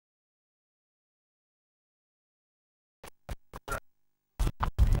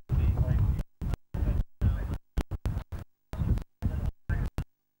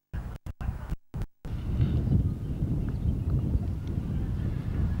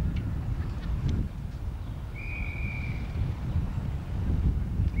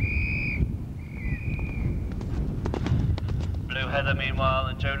Heather, meanwhile,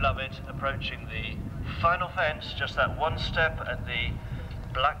 and Joe Lovett approaching the final fence, just that one step at the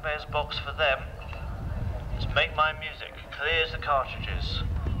Black Bears box for them. It's Make My Music clears the cartridges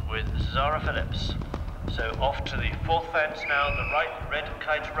with Zara Phillips. So off to the fourth fence now, the right red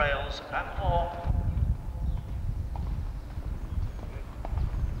kite rails and 4.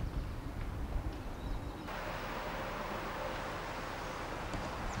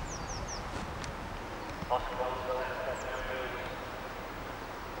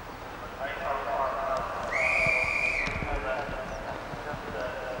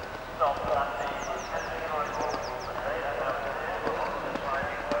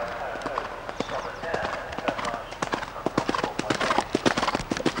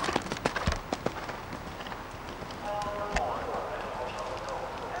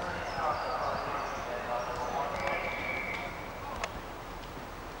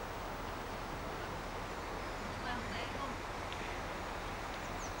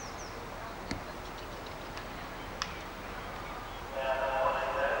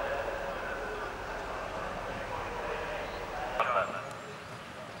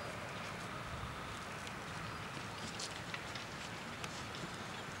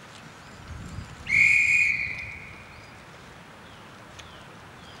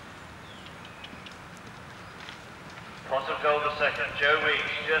 Cross of goal the second, Joe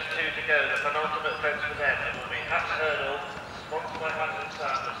Weeks, just 2 to go, the penultimate fence for them. It will be Hatch Hurdle, sponsored by Hambleden,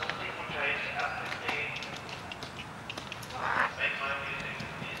 the steeplechase at 15. Make My Music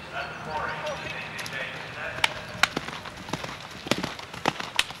is at the quarry,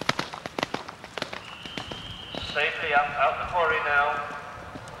 safely up out the quarry now,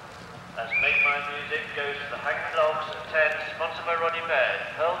 as Make My Music goes to the hanging logs at 10, sponsored by Roddy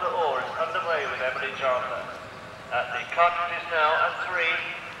Baird. Pearl d'Or is underway with Emily Chandler. At the cartridges now, and 3.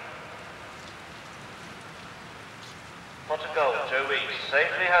 Pot of gold, Joe Weeks,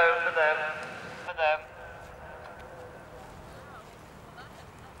 safely home for them.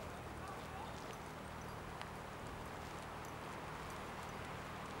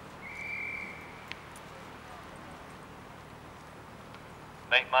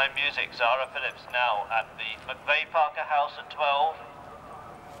 Make My Music, Zara Phillips now at the McVeigh Parker House at 12.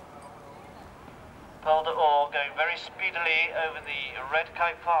 Pearl d'Or going very speedily over the Red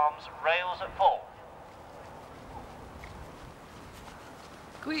Kite Farms rails at 4.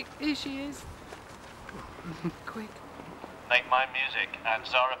 Quick, here she is. Quick. Make My Music and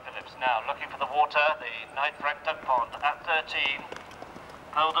Zara Phillips now looking for the water, the 9th ranked duck pond at 13.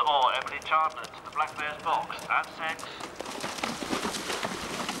 Pearl d'Or, Emily Chandler to the Black Bears box at 6.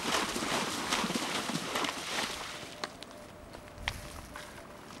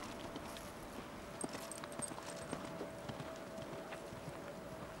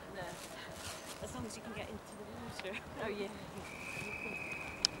 As long as you can get into the water. Oh yeah.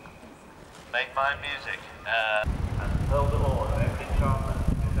 Make My Music and Pearl d'Or, Emily Chandler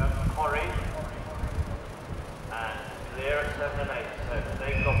is down the quarry and clear at 7 and 8. So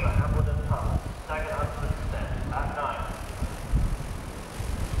they've got the Hambleden Pass, Sagan Huntsman Step at 9.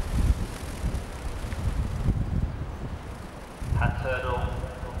 Hat Hurdle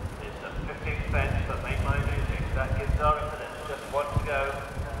is the 15th fence, but Make My Music, that gives Zara Phillips just 1 to go.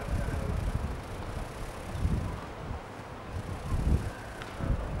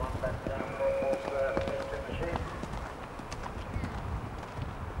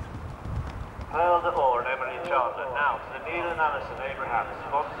 Pearl d'Or and Emily Chandler now to the Neil and Alison Abraham,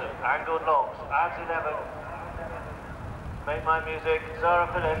 sponsored, angled logs at 11. Make My Music, Zara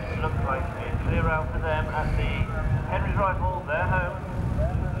Phillips, looks like a clear out for them at the Henry's Rifle, their home.